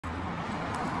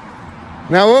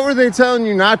Now, what were they telling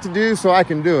you not to do so I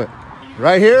can do it?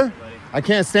 Right here? I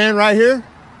can't stand right here?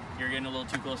 You're getting a little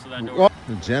too close to that door. Well,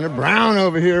 Jenna Brown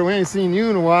over here. We ain't seen you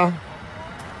in a while.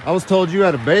 I was told you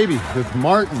had a baby with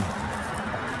Martin.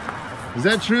 Is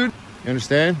that true? You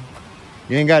understand?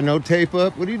 You ain't got no tape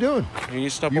up. What are you doing? You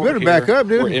better back up,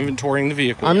 dude. We're inventorying the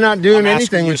vehicle. I'm not doing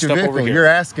anything with your vehicle. You're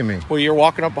asking me. Well, you're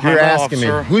walking up behind You're my asking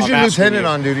officer. me. Who's your lieutenant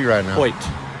on duty right now? Wait.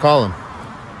 Call him.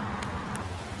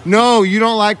 No, you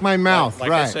don't like my mouth. Like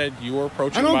right. I said, you were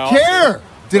approaching I my don't officer. care.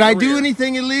 Did I do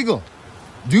anything illegal?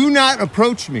 Do not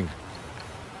approach me.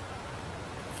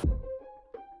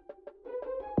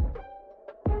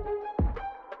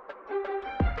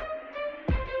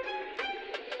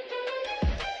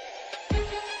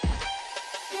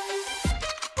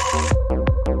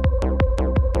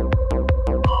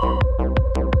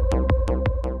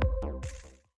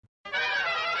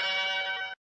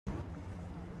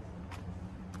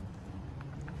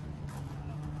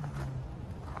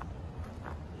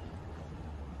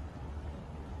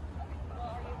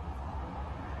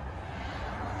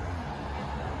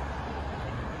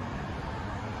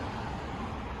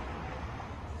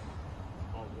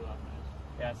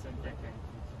 Yeah, same thing.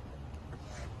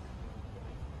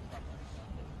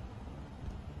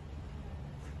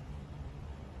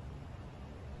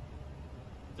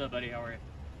 What's up, buddy? How are you?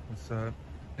 What's up?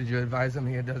 Did you advise him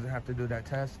he doesn't have to do that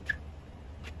test?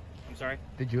 I'm sorry?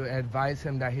 Did you advise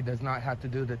him that he does not have to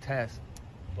do the test?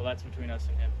 Well, that's between us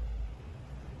and him.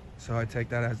 So I take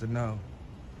that as a no.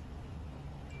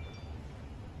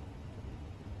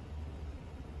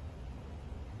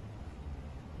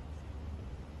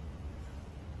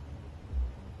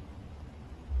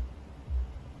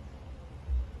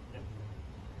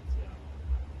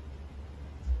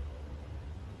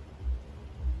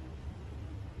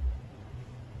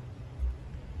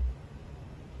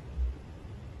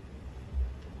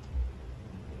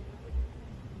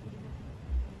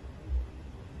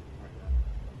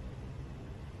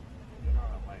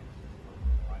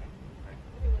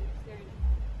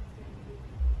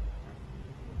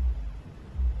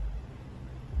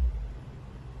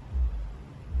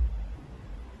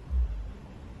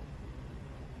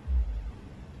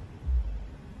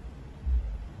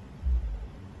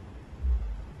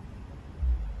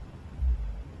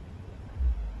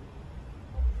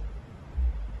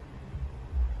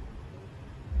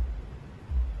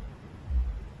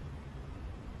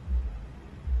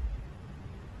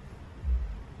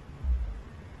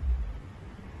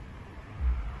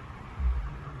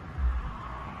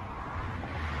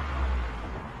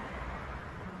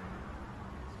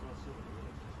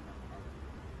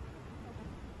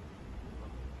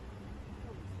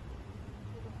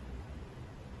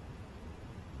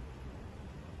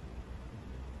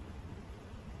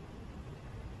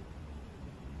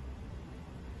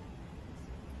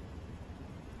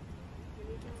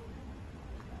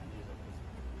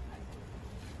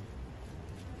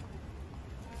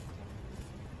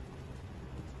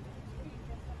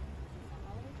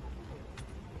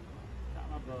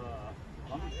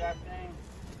 Lumberjack thing,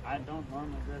 I don't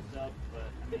normally dress up, but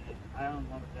I mean, I own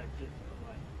lumberjack shit, so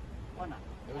like, why not?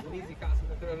 It was an easy costume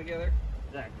to throw together.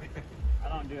 Exactly. I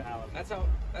don't do Halloween. That's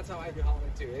how I do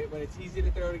Halloween too. Eh? When it's easy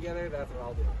to throw together, that's what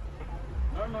I'll do.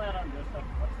 Normally I don't dress up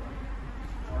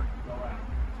or go out.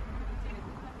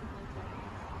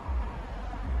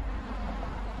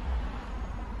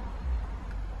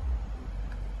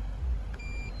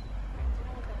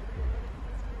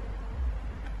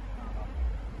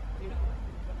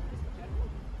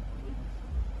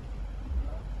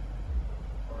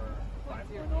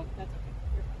 That's okay.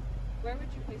 Where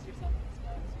would you place yourself in this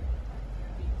class?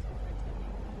 Being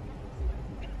superintendent?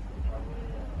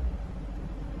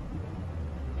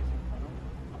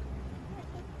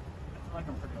 I like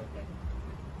I'm pretty okay.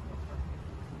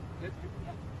 Good?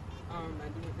 Yeah. I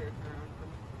do a fair turn around for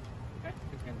me. Okay.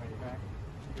 It's going to be back.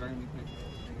 You're going to be picking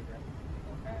it.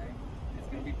 Okay. It's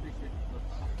going to be pretty strict.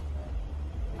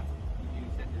 You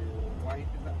said your wife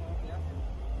is at home, yeah?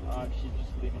 She's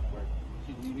just leaving work.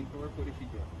 She's leaving for work. What does she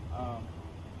do?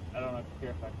 I don't know if you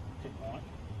care if I take one.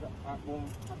 Well,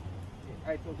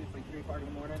 I told you it's like 3 o'clock in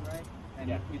the morning, right?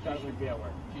 And yeah, you thought she should be at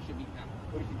work. She should be at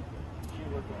work. What does she do? She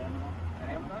works at Amazon. At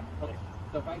Amazon? Okay.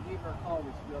 So if I gave her a call,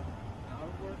 would she be able to out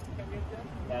of work to come get you?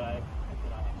 That I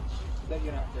put on. That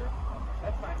you're not sure.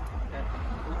 That's fine. Okay.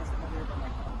 We're going to sit here by my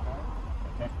car,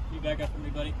 okay? Okay. You back up for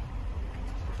me, buddy?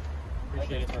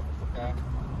 Appreciate it. Okay.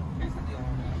 Here's the deal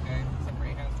on that, okay?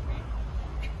 Separate hands from me.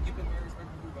 You've been very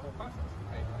respectful through the whole process.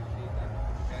 I appreciate that,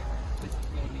 okay? This is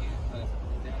going to be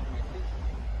down to my station.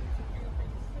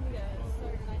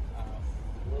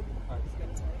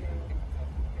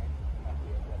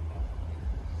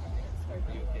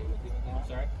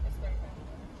 Sorry?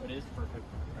 It is perfect.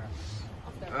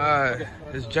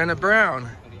 It's Jenna Brown.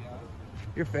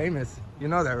 You're famous. You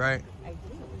know that, right?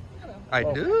 I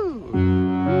do.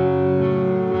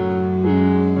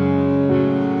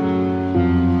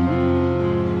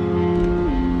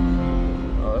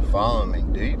 Oh, they're following me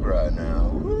deep right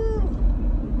now. Woo.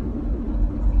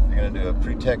 They're gonna do a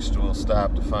pretextual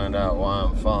stop to find out why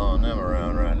I'm following them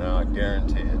around right now. I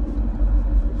guarantee it.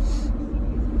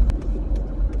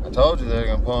 I told you they're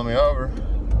gonna pull me over.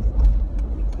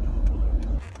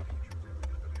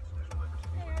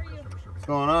 What's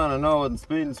going on? I know I wasn't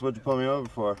speeding, so what'd you pull me over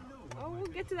for? Oh, we'll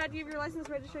get to that. Do you have your license,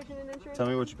 registration, and insurance? Tell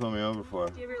me what you pulled me over for.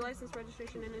 Do you have your license,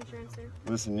 registration, and insurance, sir?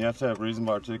 Listen, you have to have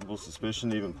reasonable articulable suspicion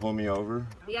to even pull me over.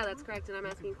 Yeah, that's correct, and I'm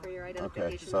asking for your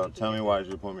identification. Okay, so tell me why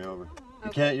you pull me over. You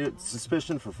can't,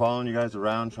 suspicion for following you guys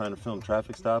around trying to film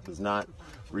traffic stop is not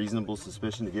reasonable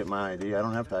suspicion to get my ID. I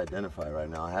don't have to identify right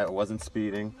now. I wasn't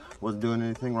speeding, wasn't doing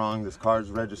anything wrong. This car's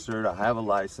registered, I have a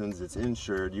license, it's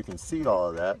insured. You can see all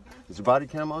of that. Is your body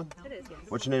cam on? It is, yes.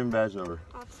 What's your name and badge number?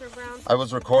 Officer Brown. I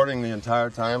was recording the entire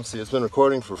time. See, it's been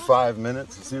recording for 5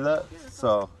 minutes. You see that?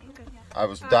 So I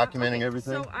was documenting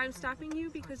everything. So I'm stopping you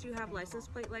because you have license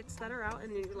plate lights that are out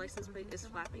and your license plate is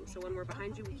flapping. So when we're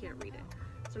behind you, we can't read it.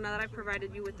 So now that I've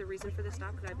provided you with the reason for the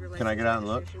stop, could I have your license? Can I get out and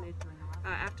look?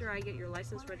 After I get your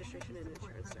license, registration, and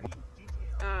insurance, sir.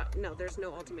 No, there's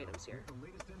no ultimatums here.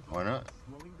 Why not?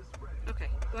 Okay,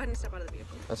 go ahead and step out of the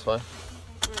vehicle. That's fine.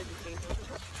 I'm gonna detain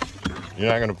you.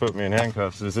 You're not gonna put me in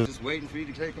handcuffs. This is just waiting for you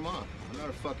to take them off. I'm not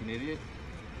a fucking idiot.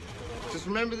 Just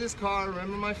remember this car,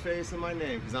 remember my face and my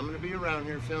name, because I'm gonna be around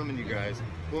here filming you guys.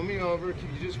 Pull me over, you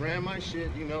just ran my shit,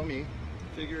 you know me.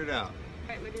 Figure it out.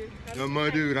 Alright, my dude. No, my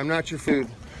dude, I'm not your food.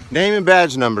 Name and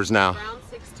badge numbers now. Round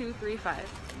 6235.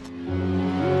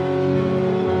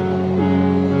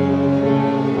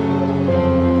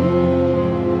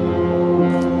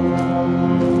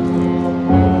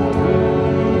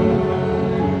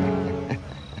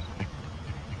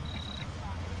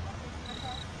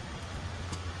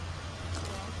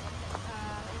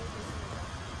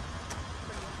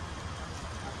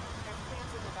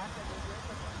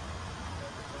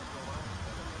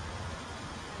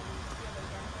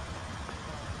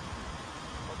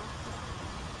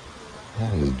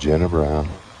 That is Jenna Brown.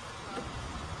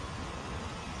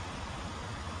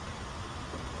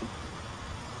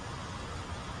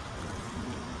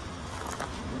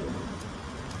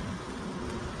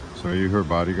 So are you her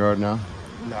bodyguard now?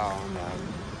 No, I'm not.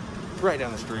 Right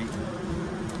down the street.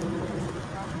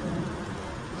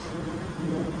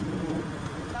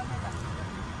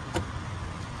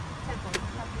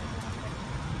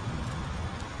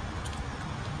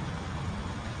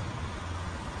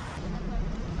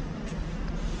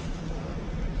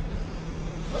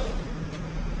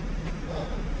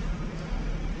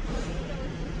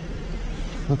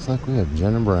 Looks like we have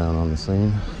Jenna Brown on the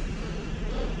scene.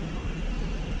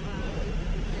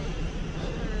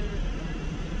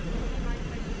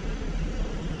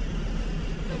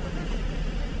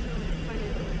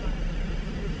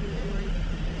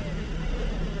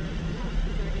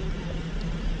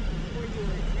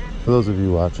 For those of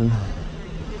you watching,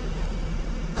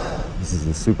 this is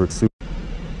the super. Does that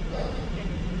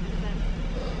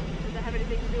have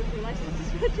anything to do with your license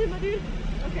suspension, my dude?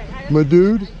 Okay. My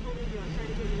dude?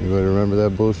 You better remember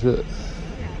that bullshit.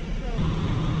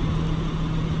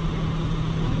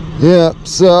 Yeah,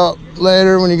 so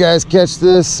later when you guys catch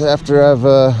this, after I've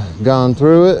gone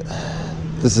through it,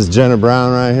 this is Jenna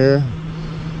Brown right here.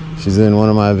 She's in one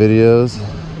of my videos.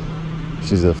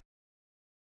 She's a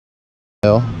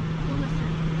hell.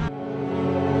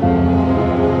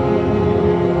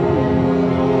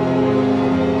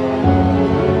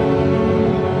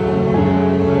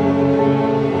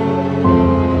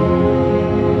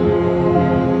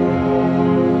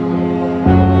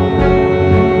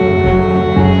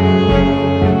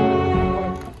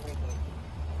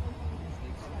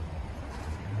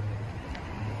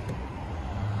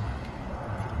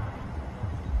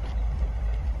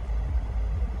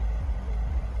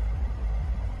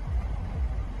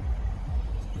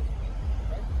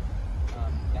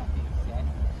 That being said,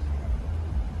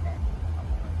 okay,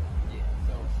 yeah,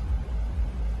 so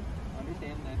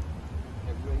understand that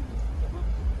everybody needs to come up.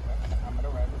 I'm gonna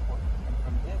write a report, and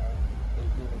from there,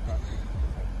 they'll do it across the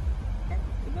board. Okay,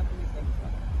 so nothing is done.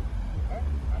 Okay,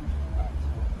 alright,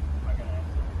 so I gotta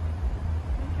ask you.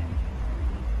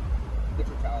 The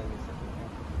totality is something.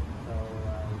 So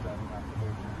you're driving off the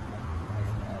road, I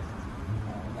gotta ask.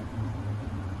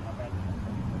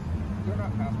 You're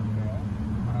not passenger, right?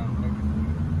 They're just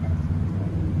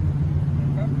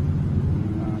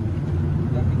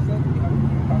that being said, we have a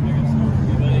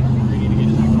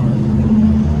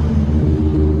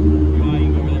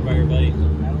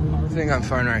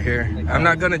fine right here. I'm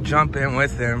not gonna jump in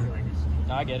with him.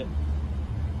 No, I get it.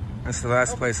 That's the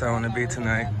last place I want to be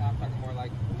tonight. I'm talking more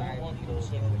like 9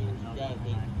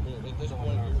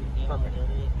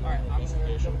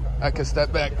 I can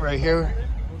step back right here.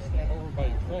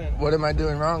 What am I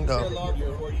doing wrong though?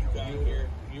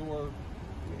 You were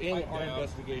in our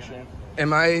investigation.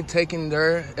 Am I taking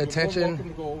their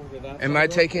attention? Am I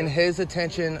taking his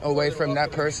attention away from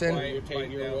that person?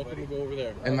 You're welcome to go over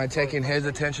there. Am I taking his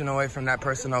attention away from that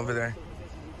person over there?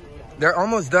 They're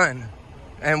almost done.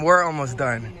 And we're almost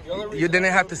done. You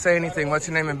didn't have to say anything. What's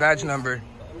your name and badge number?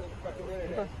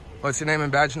 What's your name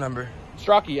and badge number?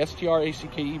 Strachey,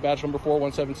 S-T-R-A-C-K-E, badge number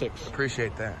 4176.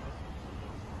 Appreciate that.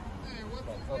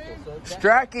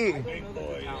 Strachey!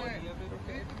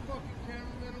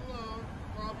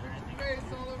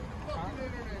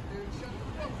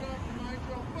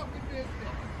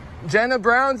 Jenna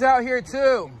Brown's out here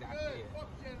too.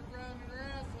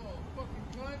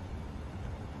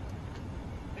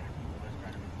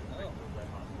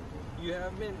 You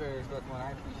have been very respectful, and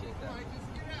I appreciate that.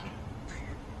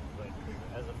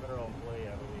 As a federal employee,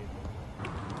 I believe.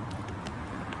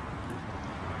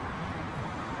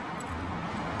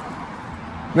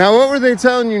 Now, what were they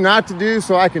telling you not to do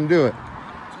so I can do it?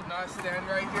 To not stand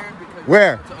right here because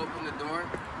Where? to open the door.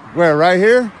 Where, right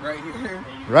here? Right here.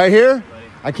 Right here?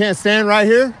 I can't stand right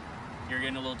here? You're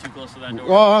getting a little too close to that door.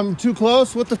 Well, I'm too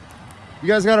close? What the? You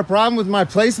guys got a problem with my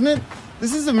placement?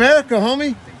 This is America,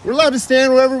 homie. We're allowed to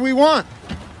stand wherever we want.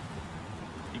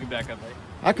 You can back up, right?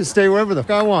 I can stay wherever the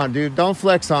fuck I want, dude. Don't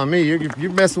flex on me.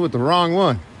 You're messing with the wrong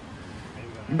one.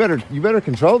 You better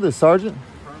control this, Sergeant.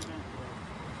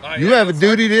 You have a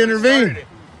duty to intervene.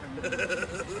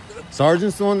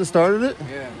 Sergeant's the one that started it?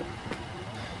 Yeah.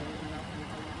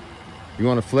 You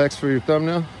want to flex for your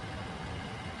thumbnail?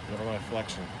 What am I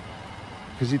flexing?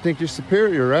 Because you think you're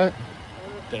superior, right?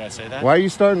 Did I say that? Why are you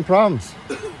starting problems?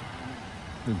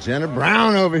 Jenna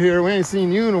Brown over here. We ain't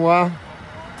seen you in a while.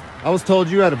 I was told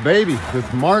you had a baby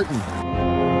with Martin.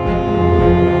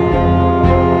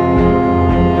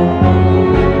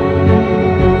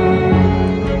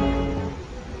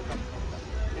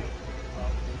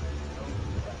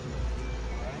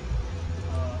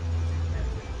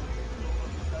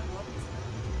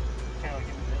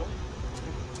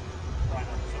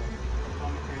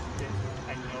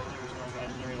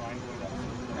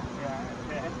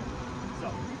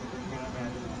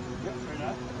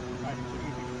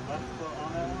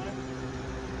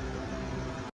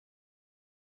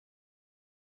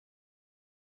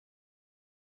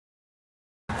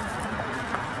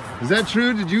 Is that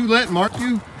true? Did you let Mark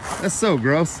you? That's so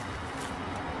gross.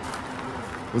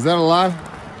 Was that a lie?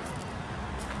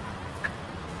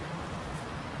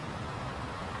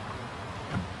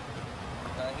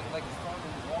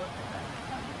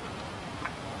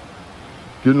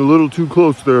 Getting a little too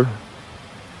close there.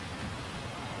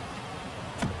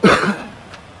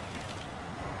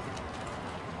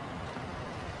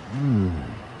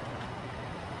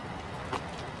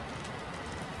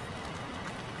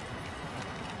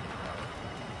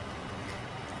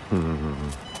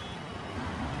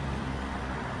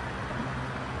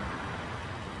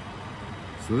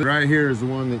 So right here is the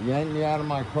one that yanked me out of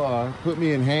my car, put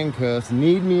me in handcuffs,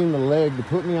 kneed me in the leg to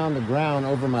put me on the ground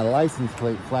over my license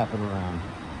plate flapping around.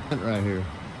 Right here.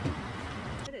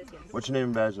 It is, yes. What's your name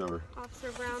and badge number?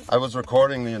 Officer Brown. I was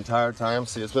recording the entire time.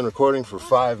 See, it's been recording for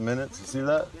 5 minutes. You see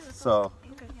that? So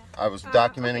I was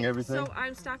documenting Okay, everything. So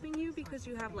I'm stopping you because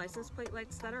you have license plate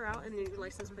lights that are out and your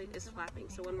license plate is flapping.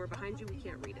 So when we're behind you, we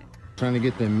can't read it. Trying to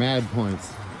get them mad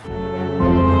points.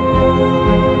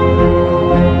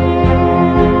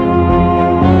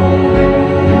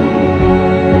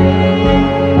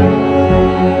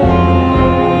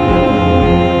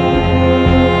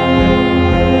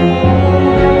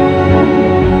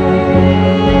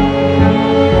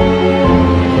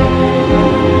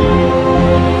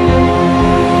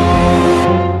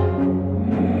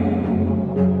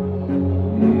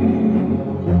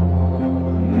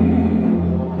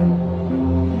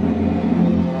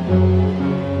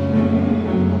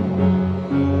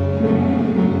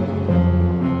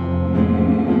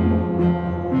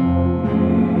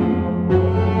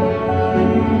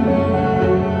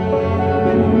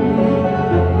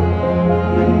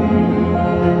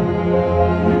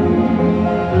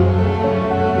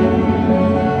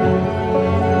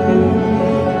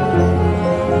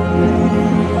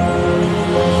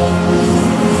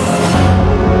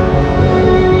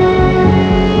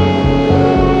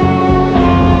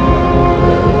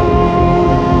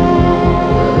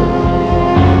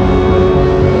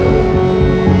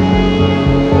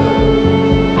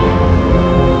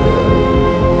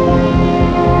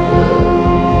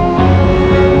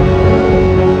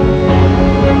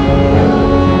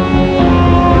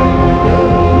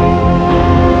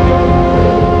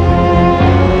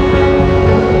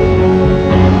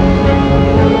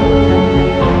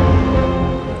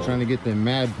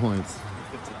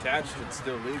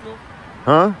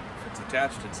 Huh? If it's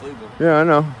attached, it's legal. Yeah, I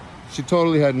know. She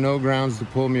totally had no grounds to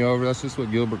pull me over. That's just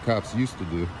what Gilbert cops used to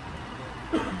do.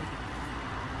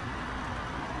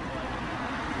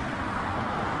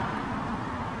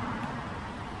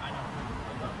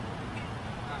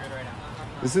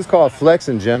 This is called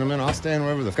flexing, gentlemen. I'll stand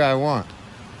wherever the fuck I want.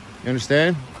 You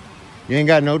understand? You ain't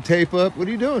got no tape up. What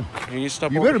are you doing? You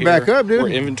better back up, dude. We're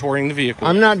inventorying the vehicle.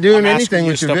 I'm not doing anything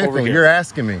with your vehicle. You're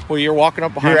asking me. Well, you're walking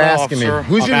up behind You're my asking me. officer.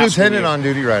 Who's I'm your asking lieutenant you. on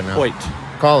duty right now? Wait.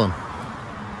 Call him.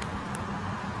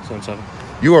 7-7.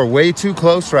 You are way too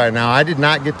close right now. I did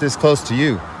not get this close to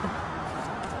you.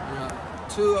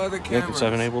 Two other cameras. Lincoln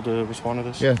 7 able to respond to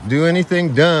this? Yeah, do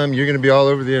anything dumb, you're going to be all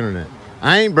over the internet.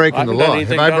 I ain't breaking the law.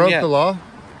 Have I broke the law?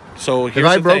 So here's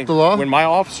I the broke thing. the law? When my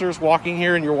officer's walking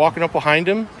here and you're walking up behind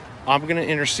him, I'm going to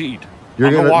intercede. You're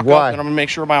I'm going to walk why? up and I'm going to make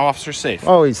sure my officer's safe.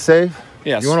 Oh, he's safe?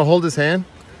 Yes. You want to hold his hand?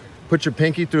 Put your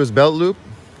pinky through his belt loop?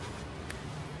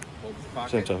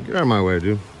 7-7. Get out of my way,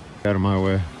 dude. Get out of my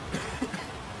way.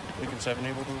 Lincoln 7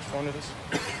 able to respond to this?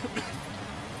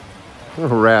 Don't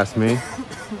harass me.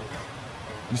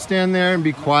 You stand there and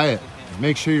be quiet.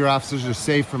 Make sure your officers are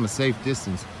safe from a safe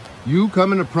distance. You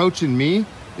coming approaching me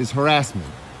is harassment.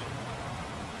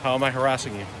 How am I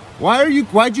harassing you?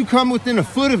 Why'd you come within a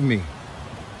foot of me?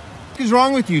 What is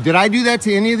wrong with you? Did I do that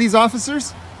to any of these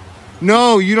officers?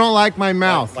 No, you don't like my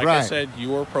mouth, Like right? I said, you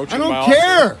were approaching I my don't officer.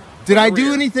 care. Did I do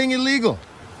rear. anything illegal?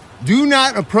 Do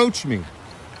not approach me.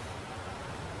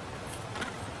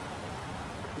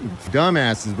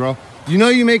 Dumbasses, bro. You know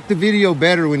you make the video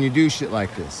better when you do shit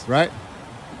like this, right?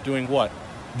 Doing what?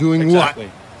 Doing Exactly.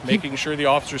 what? Making sure the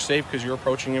officer's safe because you're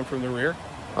approaching him from the rear.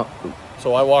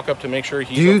 So I walk up to make sure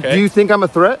he's okay. Do you think I'm a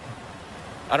threat?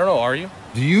 I don't know. Are you?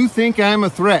 Do you think I'm a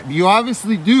threat? You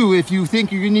obviously do if you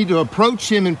think you need to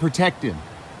approach him and protect him.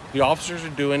 The officers are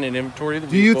doing an inventory of the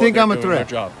Do you vehicle. think They're I'm a doing their threat?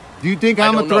 job. Do you think I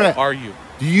I'm a don't threat? know. Are you?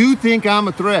 Do you think I'm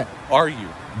a threat? Are you?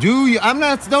 Do you?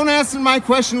 Don't answer my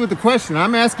question with the question.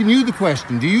 I'm asking you the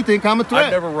question. Do you think I'm a threat?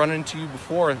 I've never run into you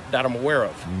before that I'm aware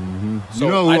of. Mm-hmm. So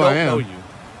you know who I don't I am. know you.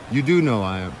 You do know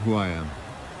who I am.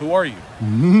 Who are you?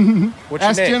 What's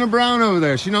Ask your name? Jenna Brown over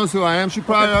there. She knows who I am. She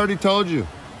probably already told you.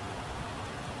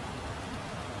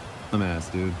 I'm ass,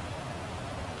 dude.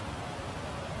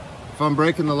 If I'm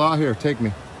breaking the law here, take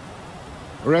me.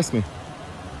 Arrest me.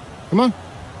 Come on.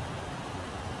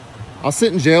 I'll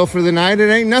sit in jail for the night. It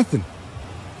ain't nothing.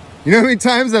 You know how many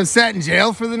times I've sat in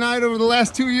jail for the night over the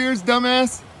last 2 years,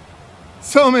 dumbass?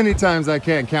 So many times I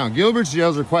can't count. Gilbert's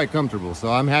jails are quite comfortable,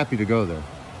 so I'm happy to go there.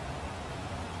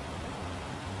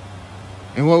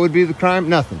 And what would be the crime?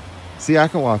 Nothing. See, I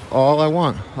can walk all I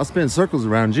want. I'll spin circles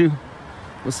around you.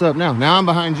 What's up now? Now I'm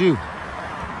behind you.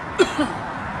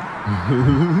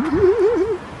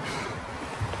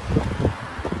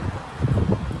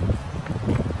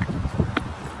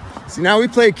 See, now we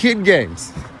play kid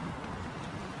games.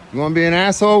 You want to be an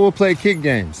asshole? We'll play kid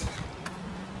games.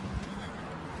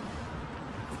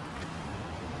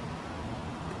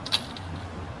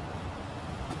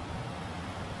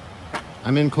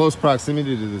 I'm in close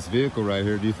proximity to this vehicle right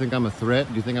here. Do you think I'm a threat?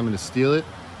 Do you think I'm going to steal it,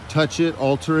 touch it,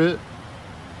 alter it?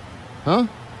 Huh?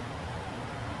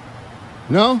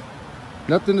 No?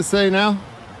 Nothing to say now?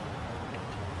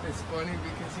 It's funny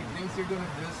because he thinks you're going to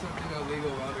do something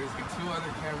illegal while there's 2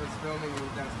 other cameras filming you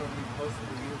that's going to be posted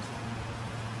to YouTube.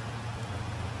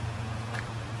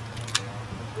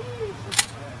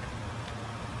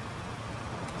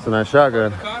 It's a nice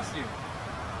shotgun. What cost you?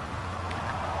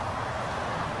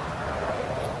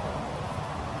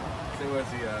 Say, was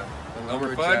he a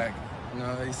lumberjack?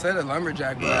 No, he said a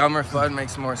lumberjack, but Elmer Fudd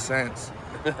makes more sense.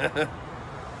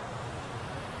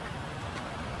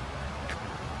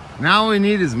 Now all we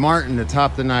need is Martin to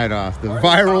top the night off. The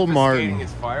viral Martin.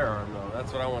 His firearm, though.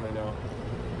 That's what I want to know.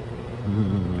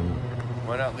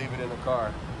 Why not leave it in the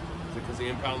car? Is it because the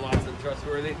impound law isn't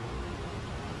trustworthy?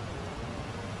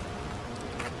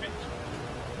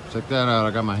 Check that out.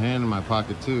 I got my hand in my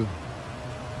pocket too.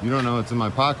 You don't know what's in my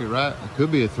pocket, right? It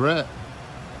could be a threat.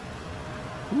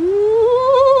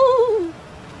 Woo!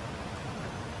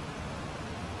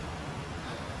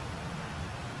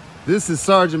 This is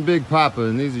Sergeant Big Papa,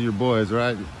 and these are your boys,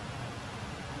 right?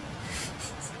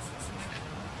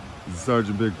 This is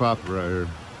Sergeant Big Papa right here.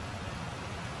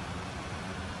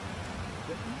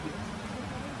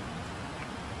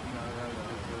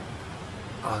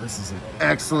 Oh, this is an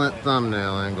excellent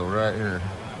thumbnail angle right here.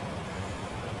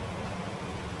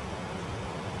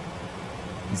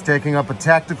 He's taking up a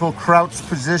tactical crouch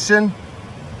position.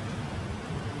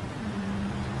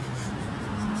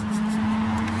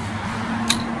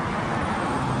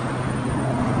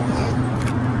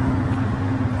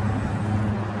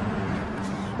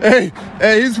 Hey,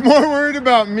 he's more worried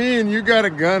about me and you got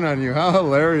a gun on you. How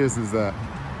hilarious is that?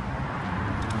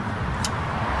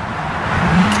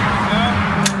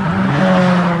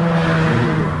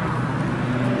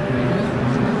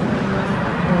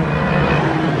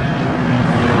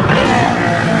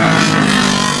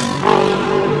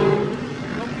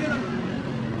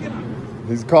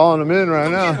 He's calling them in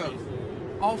right now.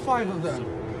 All 5 of them.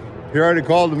 He already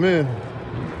called them in.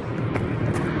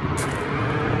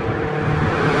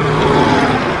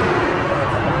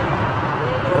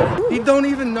 He don't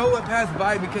even know what passed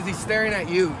by because he's staring at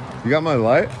you. You got my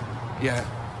light? Yeah.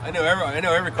 I know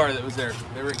every car that was there.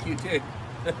 They were cute too.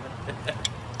 You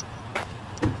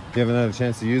haven't had a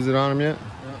chance to use it on him yet?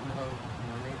 No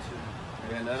need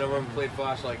to. Yeah, none of them played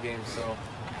flashlight games, so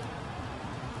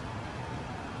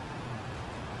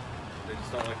they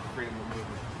just don't like the freedom of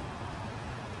movement.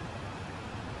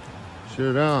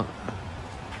 Sure don't.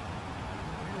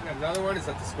 We got another one. Is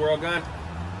that the squirrel gun?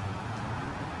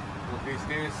 Little goose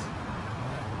goose.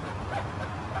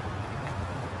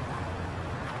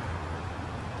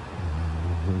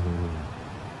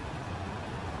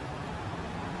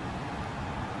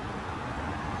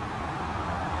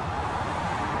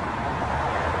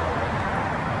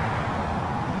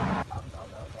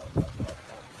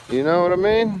 You know what I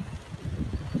mean?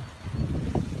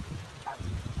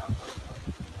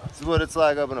 This is what it's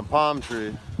like up in a palm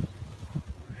tree.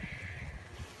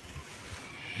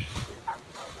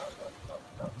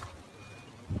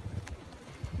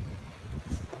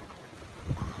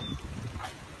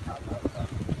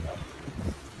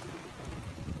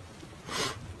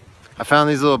 I found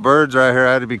these little birds right here.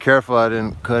 I had to be careful I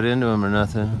didn't cut into them or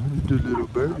nothing. The little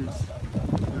birdies.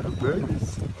 Little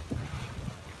birdies.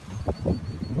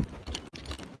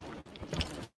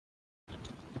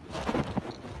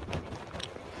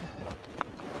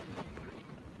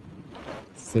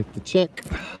 Take the check.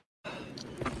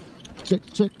 Check.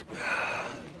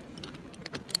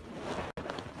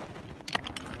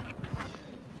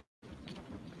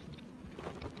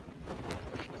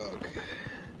 Okay.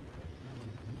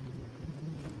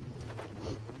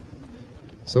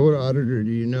 So what auditor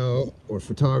do you know, or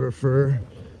photographer,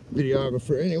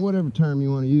 videographer, whatever term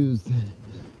you want to use,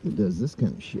 that does this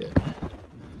kind of shit?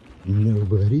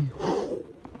 Nobody.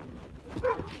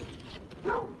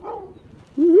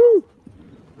 Woo-hoo.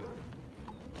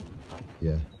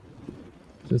 Yeah,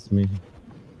 just me.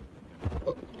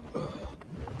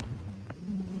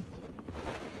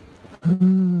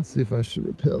 Let's see if I should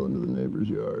rappel into the neighbor's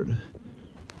yard.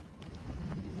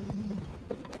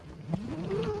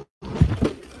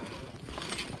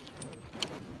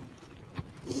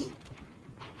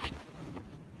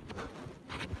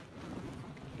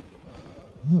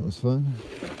 That was fun.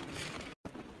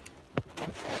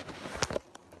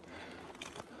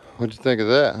 What'd you think of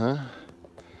that, huh?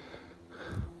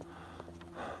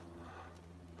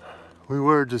 We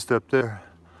were just up there.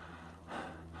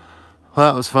 Well,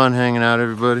 that was fun hanging out,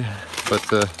 everybody. But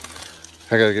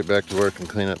I gotta get back to work and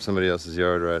clean up somebody else's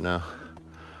yard right now.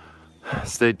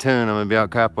 Stay tuned, I'm gonna be out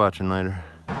cop watching later.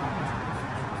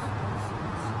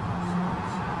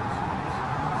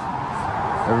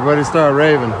 Everybody start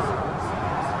raving.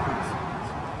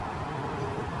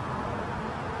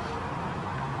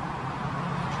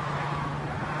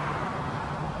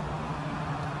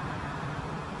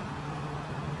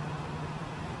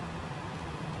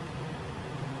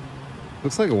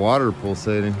 Looks like a water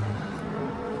pulsating.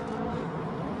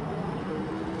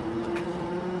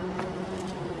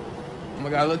 Oh my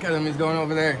God, look at him, he's going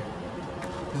over there.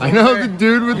 I know, the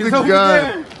dude with the gun.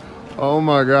 There. Oh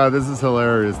my God, this is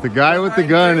hilarious. The guy with the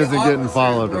gun isn't getting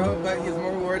followed. Bro, but he's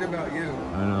more worried about you.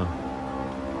 I know.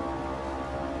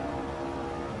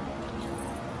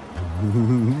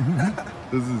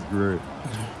 This is great.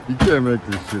 You can't make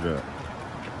this shit up.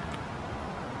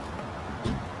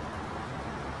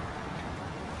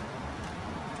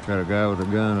 Got a guy with a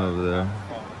gun over there.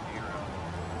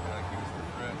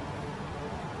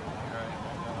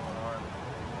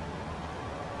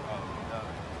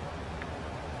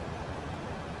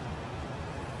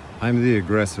 I'm the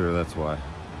aggressor, that's why.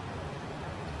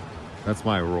 That's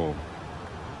my role.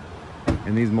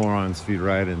 And these morons feed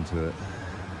right into it.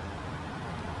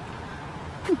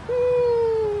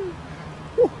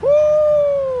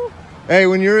 Hey,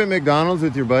 when you're at McDonald's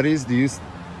with your buddies, do you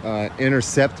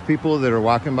intercept people that are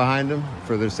walking behind them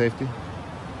for their safety?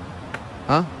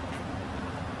 Huh?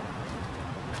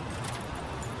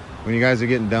 When you guys are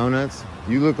getting donuts,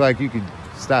 you look like you could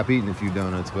stop eating a few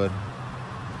donuts, bud.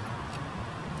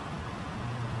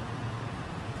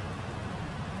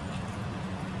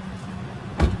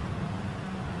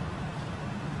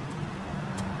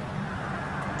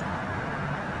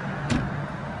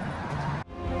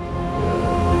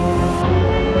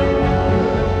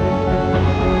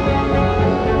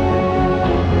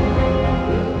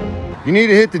 You need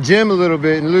to hit the gym a little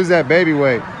bit and lose that baby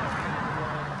weight.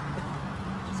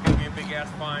 It's gonna be a big ass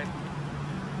fine.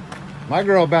 My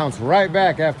girl bounced right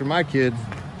back after my kids.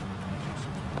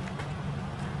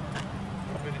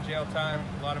 A bit of jail time,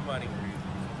 a lot of money.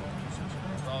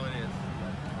 That's all it is.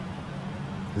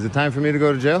 Is it time for me to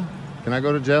go to jail? Can I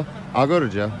go to jail? I'll go to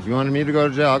jail. You wanted me to go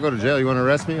to jail? I'll go to jail. You want to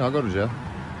arrest me? I'll go to jail.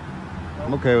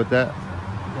 I'm okay with that.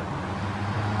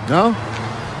 No?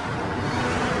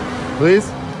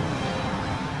 Please?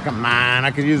 Come on,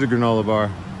 I could use a granola bar.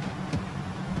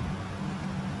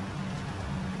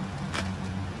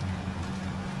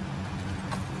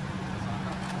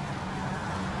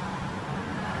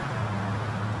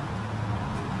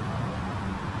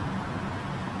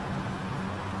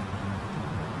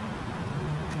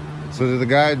 So did the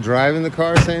guy driving the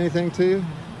car say anything to you?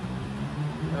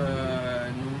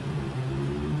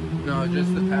 No,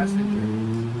 just the passenger.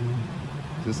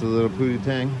 Just a little pootie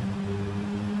tang.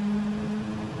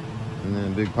 And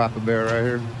then big Papa Bear right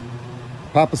here.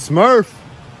 Papa Smurf!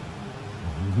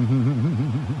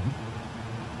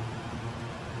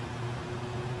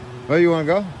 Well, you want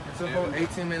to go? It's a whole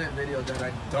 18-minute video that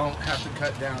I don't have to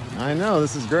cut down. I know,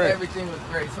 this is great. Everything was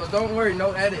great, so don't worry,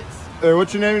 no edits. Hey,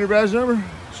 what's your name and your badge number?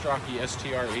 Strachey,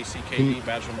 S-T-R-A-C-K-E,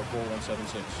 badge number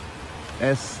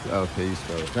 4176. Okay, you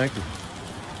spelled it. Thank you.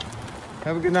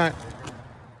 Have a good night.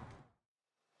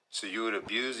 So you would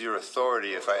abuse your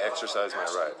authority if I exercise my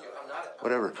right?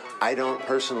 Whatever. I don't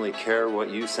personally care what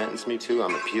you sentence me to.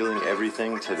 I'm appealing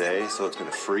everything today, so it's going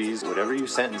to freeze whatever you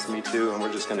sentence me to, and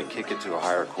we're just going to kick it to a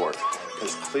higher court.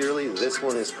 Because clearly this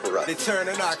one is corrupt. They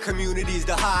turning our communities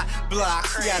to hot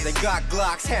blocks. Yeah, they got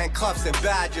Glocks, handcuffs, and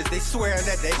badges. They swearing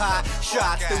that they hot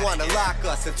shots. They want to lock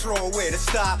us and throw away the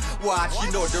stopwatch.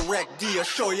 You know, direct deal,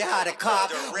 show you how to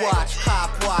cop. Watch, cop,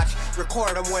 watch.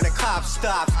 Record them when a cop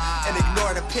stops. And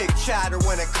ignore the pig chatter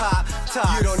when a cop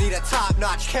talks. You don't need a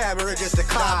top-notch camera, just a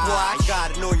cop watch. You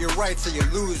gotta know your rights or you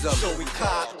lose them. So we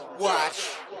cop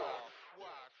watch.